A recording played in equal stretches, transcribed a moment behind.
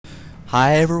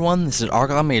Hi everyone, this is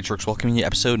ArgonMatrix, welcoming you to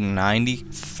episode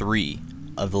 93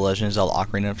 of The Legend of Zelda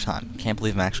Ocarina of Time. Can't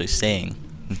believe I'm actually saying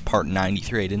in part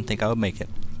 93, I didn't think I would make it.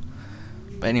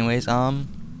 But anyways,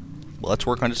 let's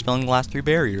work on dispelling the last 3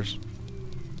 barriers.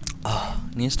 I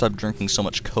need to stop drinking so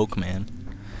much Coke, man.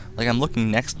 Like, I'm looking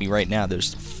next to me right now,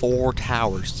 there's 4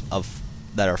 towers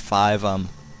that are 5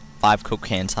 Coke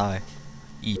cans high,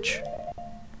 each.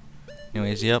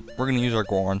 Anyways, yep, we're gonna use our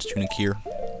Goron's tunic here.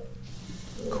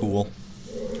 Cool.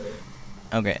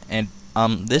 Okay, and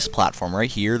this platform right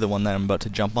here, the one that I'm about to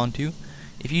jump onto,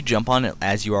 if you jump on it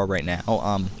as you are right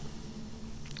now,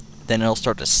 then it'll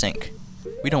start to sink.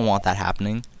 We don't want that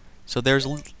happening. So there's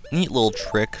a neat little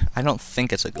trick. I don't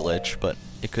think it's a glitch, but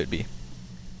it could be.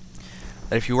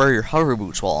 That if you wear your hover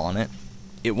boots while on it,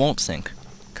 it won't sink.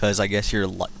 Because I guess you're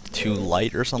too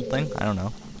light or something. I don't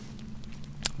know.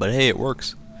 But hey, it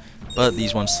works. But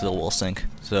these ones still will sink.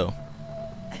 So,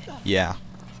 yeah.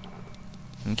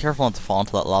 And careful not to fall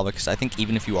into that lava, because I think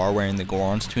even if you are wearing the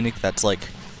Goron's tunic, that's like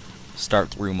start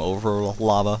the room over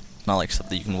lava. Not like stuff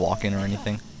that you can walk in or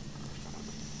anything.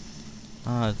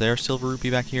 Is there a silver rupee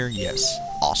back here? Yes.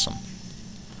 Awesome.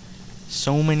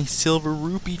 So many silver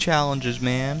rupee challenges,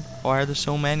 man. Why are there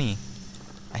so many?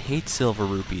 I hate silver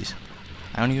rupees.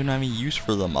 I don't even have any use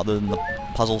for them other than the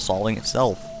puzzle solving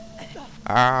itself.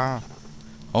 Ah.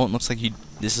 Oh, it looks like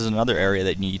this is another area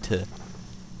that you need to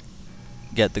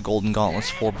get the golden gauntlets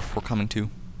for before coming to.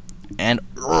 And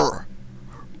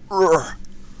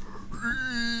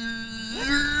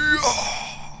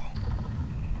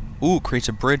ooh, creates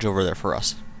a bridge over there for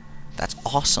us. That's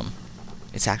awesome.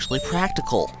 It's actually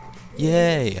practical.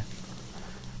 Yay.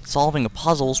 Solving a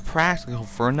puzzle is practical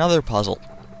for another puzzle.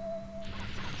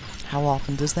 How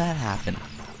often does that happen?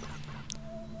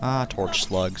 Ah, torch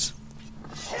slugs.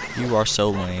 You are so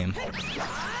lame.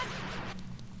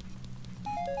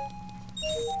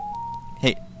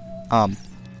 Hey,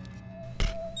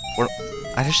 what?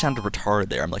 I just sounded retarded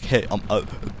there. I'm like, hey,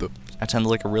 I sounded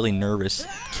like a really nervous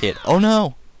kid. Oh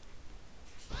no!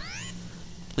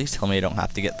 Please tell me I don't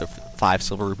have to get the 5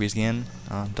 silver rupees again.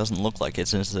 Doesn't look like it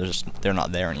since they're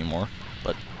not there anymore.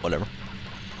 But whatever.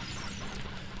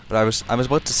 But I was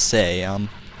about to say,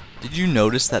 did you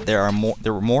notice that there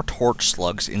were more torch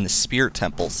slugs in the Spirit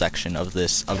Temple section of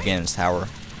Ganon's Tower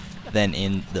than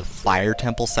in the Fire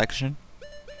Temple section?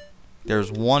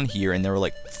 There's 1 here, and there were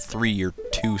like 3 or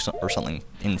 2 or something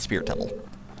in the Spirit Temple.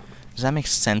 Does that make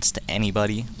sense to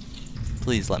anybody?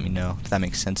 Please let me know if that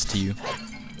makes sense to you.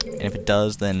 And if it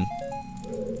does, then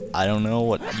I don't know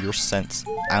what your sense.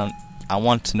 I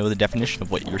want to know the definition of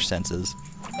what your sense is.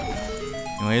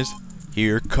 Anyways,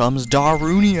 here comes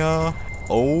Darunia.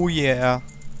 Oh yeah.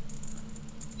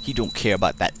 He don't care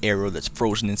about that arrow that's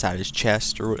frozen inside his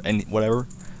chest or whatever.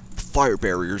 The fire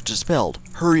barrier's dispelled.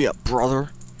 Hurry up, brother.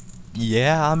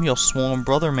 Yeah, I'm your sworn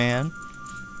brother, man.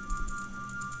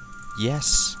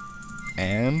 Yes.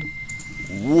 And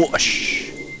whoosh.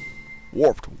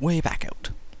 Warped way back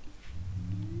out.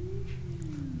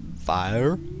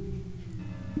 Fire.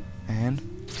 And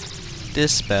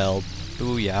dispelled.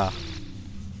 Booyah.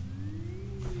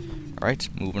 Alright,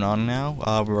 moving on now.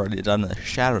 We've already done the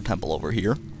Shadow Temple over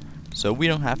here. So we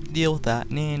don't have to deal with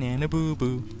that.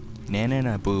 Na-na-na-boo-boo.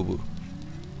 Na-na-na-boo-boo.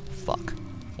 Fuck.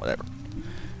 Whatever.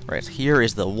 Right, here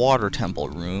is the Water Temple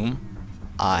room.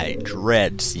 I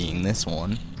dread seeing this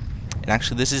one. And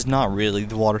actually, this is not really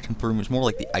the Water Temple room. It's more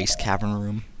like the Ice Cavern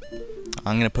room.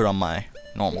 I'm going to put on my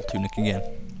normal tunic again.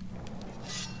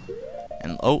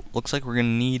 And, oh, looks like we're going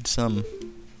to need some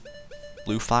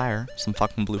blue fire. Some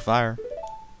fucking blue fire.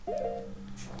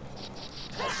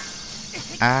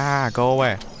 Ah, go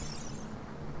away.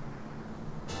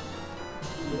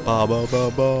 Ba ba ba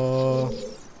ba.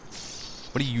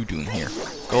 What are you doing here?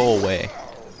 Go away.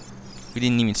 We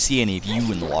didn't even see any of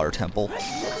you in the Water Temple.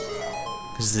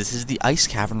 Because this is the Ice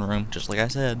Cavern room, just like I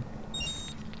said.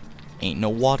 Ain't no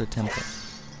Water Temple.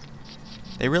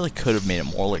 They really could have made it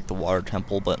more like the Water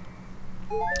Temple, but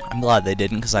I'm glad they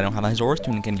didn't, because I don't have my Zora's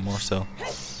tunic anymore, so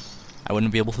I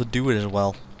wouldn't be able to do it as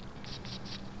well.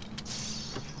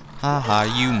 Haha,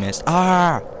 you missed.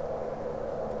 Ah!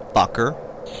 Fucker.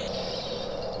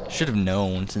 Should have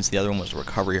known, since the other one was a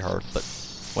recovery heart, but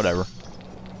whatever.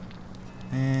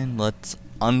 And let's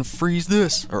unfreeze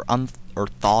this, or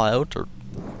thaw out, or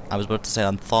I was about to say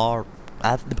unthaw.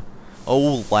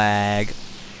 Oh, lag.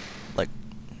 Like,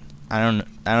 I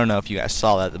don't know if you guys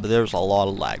saw that, but there was a lot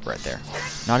of lag right there.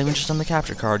 Not even just on the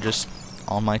capture card, just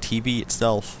on my TV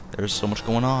itself. There's so much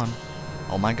going on.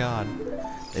 Oh my god.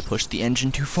 They pushed the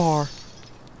engine too far.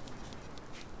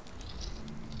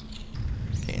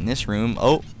 Okay, in this room,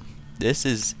 oh, this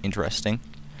is interesting.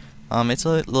 It's a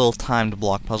little timed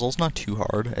block puzzle. It's not too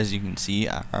hard, as you can see.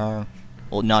 Well,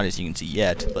 not as you can see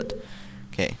yet, but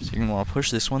okay. So you're gonna want to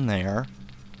push this one there.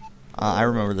 I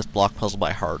remember this block puzzle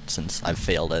by heart since I've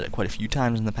failed at it quite a few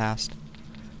times in the past.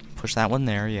 Push that one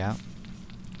there, yeah.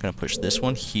 Gonna push this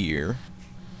one here.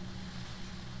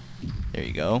 There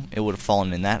you go. It would have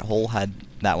fallen in that hole had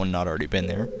that one not already been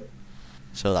there.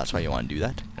 So that's why you want to do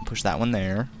that. And push that one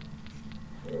there.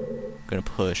 Gonna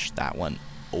push that one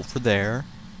over there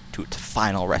to its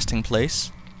final resting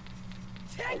place.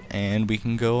 And we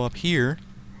can go up here.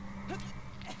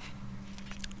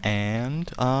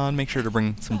 And make sure to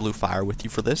bring some blue fire with you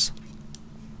for this.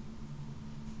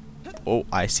 Oh,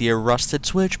 I see a rusted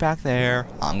switch back there.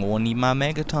 I'm going to need my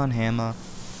Megaton hammer.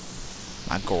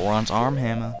 My Goron's arm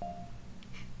hammer.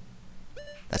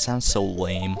 That sounds so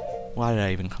lame. Why did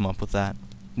I even come up with that?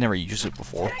 Never used it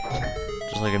before.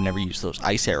 Just like I've never used those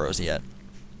ice arrows yet.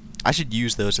 I should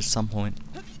use those at some point.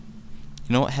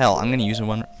 You know what? Hell, I'm gonna use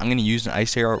one. I'm gonna use an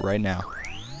ice arrow right now.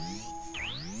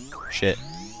 Shit.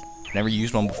 Never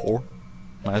used one before.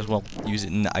 Might as well use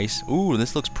it in the ice. Ooh,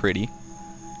 this looks pretty.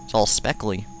 It's all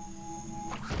speckly.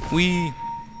 Whee!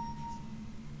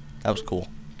 That was cool.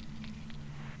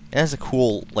 It has a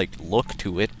cool, like, look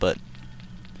to it, but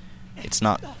it's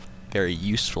not very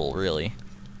useful, really.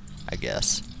 I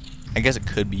guess it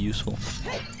could be useful.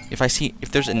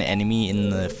 If there's an enemy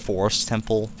in the forest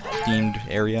temple themed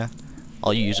area,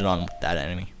 I'll use it on that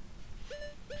enemy.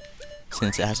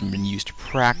 Since it hasn't been used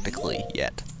practically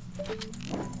yet.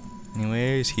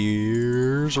 Anyways,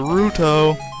 here's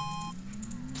Ruto.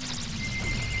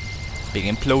 Big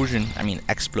implosion. I mean,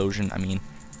 explosion. I mean,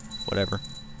 whatever.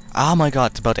 Oh my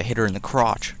god, it's about to hit her in the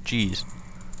crotch. Jeez.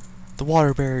 The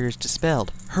water barrier is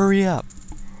dispelled. Hurry up.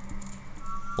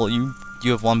 Well, you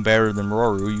have one better than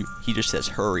Roru. He just says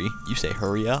hurry. You say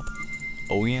hurry up.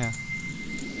 Oh yeah.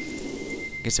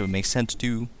 I guess it would make sense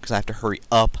too, because I have to hurry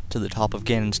up to the top of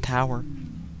Ganon's tower.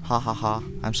 Ha ha ha.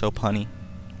 I'm so punny.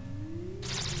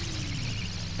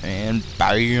 And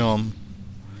bam.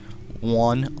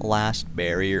 One last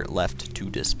barrier left to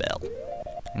dispel.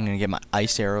 I'm gonna get my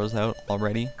ice arrows out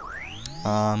already.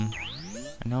 I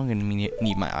know I'm gonna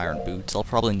need my iron boots. I'll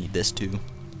probably need this too.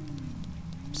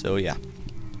 So yeah.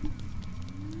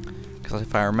 Because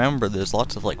if I remember, there's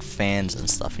lots of like fans and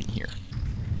stuff in here.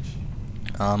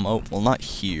 Oh, well, not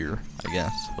here, I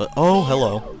guess. But oh,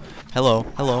 hello, hello,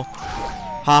 hello.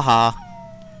 Haha.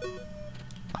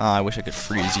 I wish I could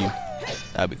freeze you.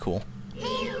 That'd be cool.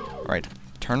 Alright,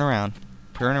 turn around.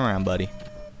 Turn around, buddy.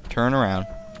 Turn around.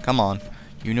 Come on.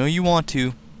 You know you want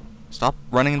to. Stop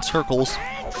running in circles.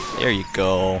 There you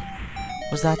go.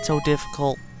 Was that so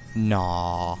difficult?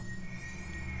 Nah.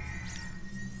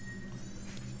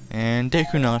 And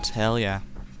Deku Nuts, hell yeah.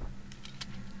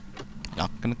 Not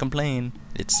gonna complain.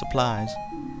 It's supplies.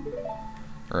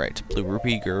 Alright, Blue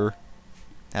Rupee Gur.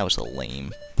 That was a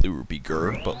lame Blue Rupee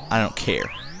Gur, but I don't care.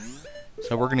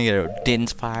 So we're gonna get a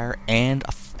Din's Fire and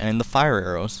the fire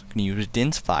arrows. Gonna use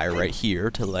Din's Fire right here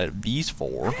to light these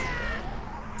four.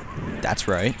 That's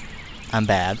right. I'm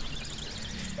bad.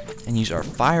 And use our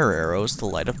fire arrows to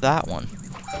light up that one.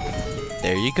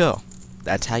 There you go.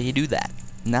 That's how you do that.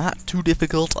 Not too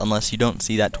difficult unless you don't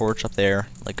see that torch up there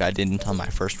like I didn't on my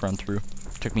first run through.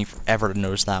 Took me forever to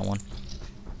notice that one.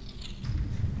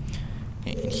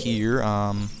 And here,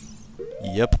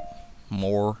 yep,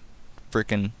 more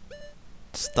frickin'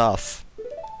 stuff.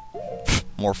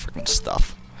 More frickin'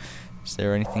 stuff. Is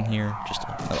there anything here? Just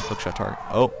another hookshot target.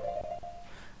 Oh,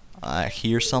 I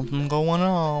hear something going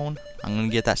on. I'm gonna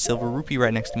get that silver rupee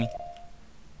right next to me.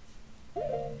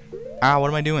 Ah, what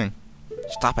am I doing?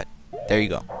 Stop it. There you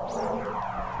go.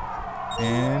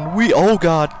 And oh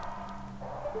god.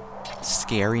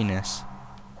 Scariness.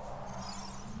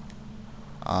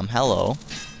 Hello.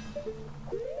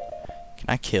 Can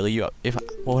I kill you?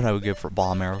 What would I give for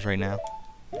bomb arrows right now?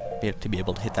 To be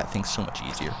able to hit that thing so much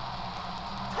easier.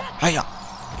 Hiya!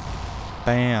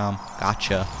 Bam.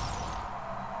 Gotcha.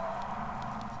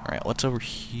 Alright, what's over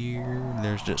here?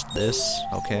 There's just this.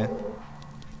 Okay.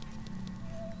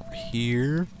 Over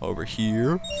here. Over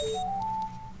here.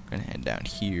 Gonna head down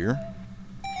here.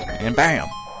 And bam!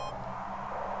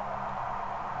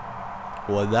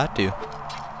 What did that do?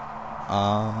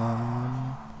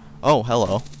 Oh,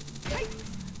 hello.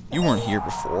 You weren't here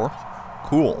before.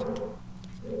 Cool.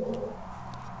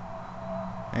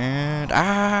 And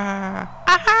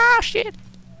shit.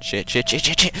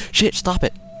 Shit, stop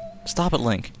it. Stop it,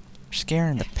 Link. You're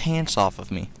scaring the pants off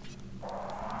of me.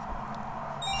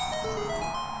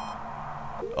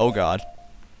 Oh god.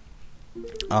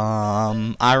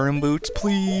 Iron boots,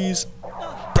 please.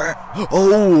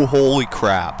 Oh, holy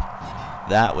crap.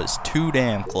 That was too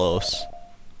damn close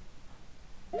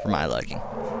for my liking.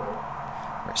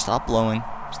 Alright, stop blowing.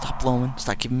 Stop blowing.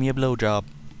 Stop giving me a blowjob.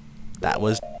 That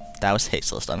was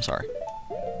tasteless. I'm sorry.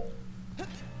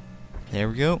 There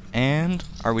we go. And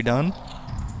are we done?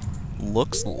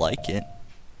 Looks like it.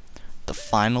 The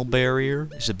final barrier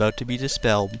is about to be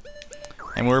dispelled,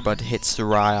 and we're about to hit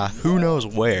Soraya, who knows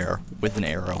where, with an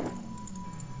arrow.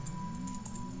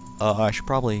 I should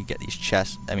probably get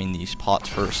these pots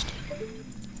first.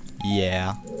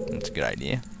 Yeah, that's a good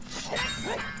idea.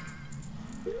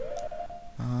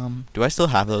 Do I still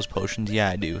have those potions? Yeah,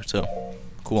 I do, so,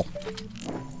 cool.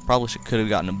 Probably could have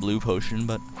gotten a blue potion,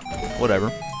 but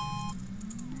whatever.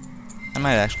 I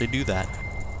might actually do that.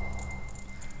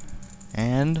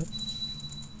 And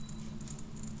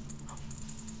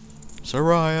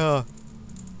Soraya!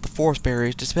 The forest barrier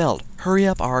is dispelled. Hurry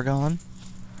up, Argon.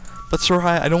 But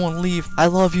Soraya, I don't want to leave. I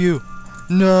love you.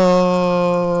 No!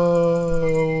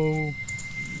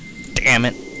 Damn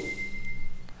it.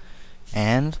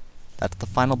 And that's the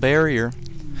final barrier.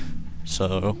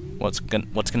 So what's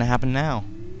gonna happen now?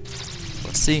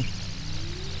 Let's see.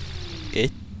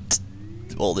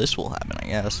 Well, this will happen, I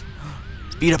guess.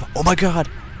 Speed up! Oh my God!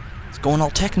 It's going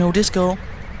all techno disco.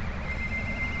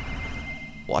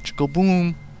 Watch it go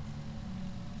boom.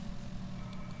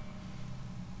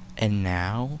 And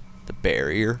now the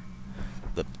barrier,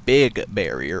 the big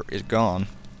barrier, is gone.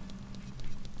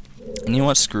 And you know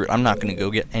what? Screw it. I'm not gonna go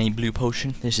get any blue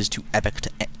potion. This is too epic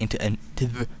to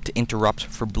interrupt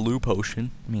for blue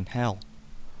potion. I mean, hell.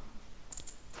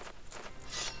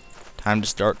 Time to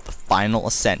start the final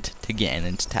ascent to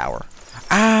Ganon's tower.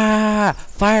 Ah!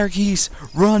 Fire keys!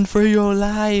 Run for your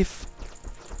life!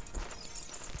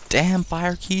 Damn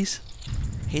fire keys!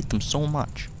 Hate them so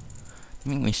much.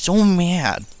 They make me so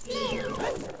mad.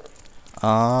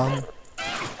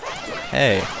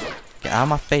 Hey, get out of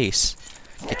my face.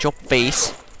 Get your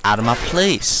face out of my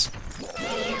place.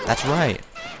 That's right.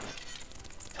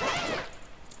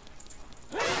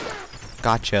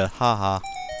 Gotcha, haha.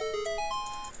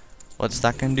 What's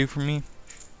that gonna do for me?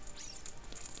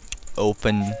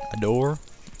 Open a door.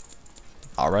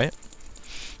 Alright.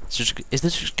 Is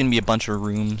this just gonna be a bunch of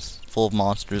rooms full of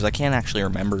monsters? I can't actually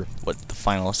remember what the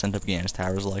final ascent of Ganon's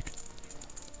tower is like.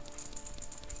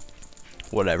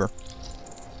 Whatever.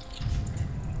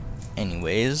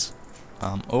 Anyways.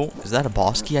 Oh, is that a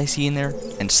boss key I see in there?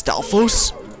 And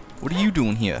Stalfos? What are you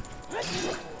doing here?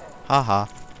 Haha.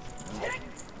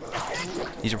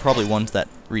 These are probably ones that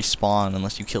respawn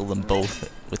unless you kill them both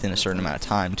within a certain amount of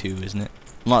time too, isn't it?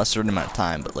 Well, not a certain amount of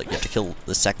time, but like you have to kill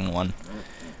the second one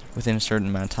within a certain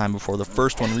amount of time before the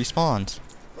first one respawns.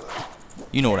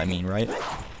 You know what I mean, right?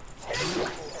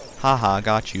 Haha,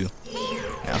 got you.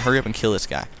 Now hurry up and kill this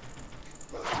guy.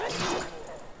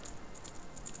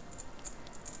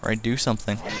 Alright, do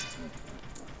something.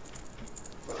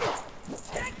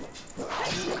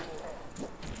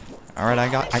 Alright,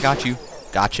 I got you.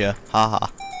 Gotcha. Haha.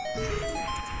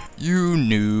 You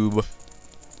noob.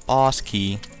 Boss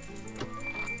key.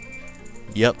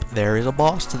 Yep, there is a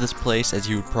boss to this place, as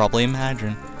you would probably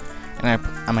imagine.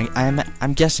 And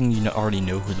I'm guessing you already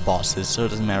know who the boss is, so it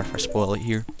doesn't matter if I spoil it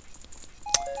here.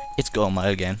 It's Goma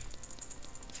again.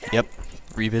 Yep,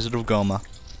 revisit of Goma.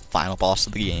 Final boss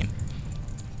of the game.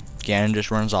 Ganon just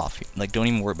runs off. Like, don't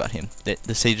even worry about him.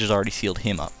 The sage has already sealed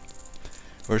him up.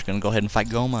 We're just gonna go ahead and fight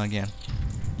Goma again.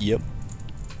 Yep.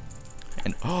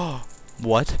 And oh,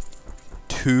 what?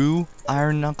 2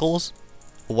 iron knuckles?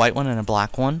 A white one and a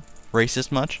black one?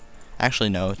 Racist much? Actually,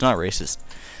 no, it's not racist.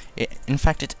 In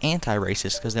fact, it's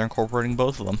anti-racist because they're incorporating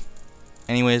both of them.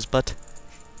 Anyways, but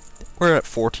we're at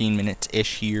 14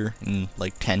 minutes-ish here. In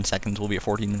like 10 seconds, we'll be at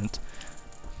 14 minutes.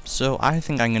 So I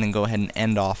think I'm going to go ahead and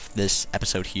end off this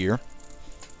episode here.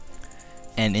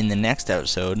 And in the next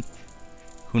episode,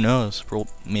 who knows?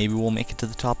 Maybe we'll make it to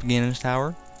the top again in this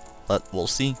tower. But we'll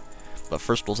see. But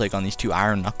first we'll take on these 2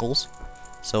 iron knuckles.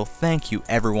 So thank you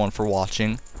everyone for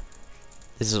watching.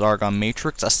 This is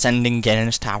ArgonMatrix ascending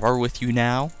Ganon's tower with you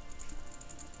now.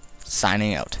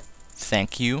 Signing out.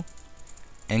 Thank you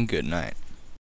and good night.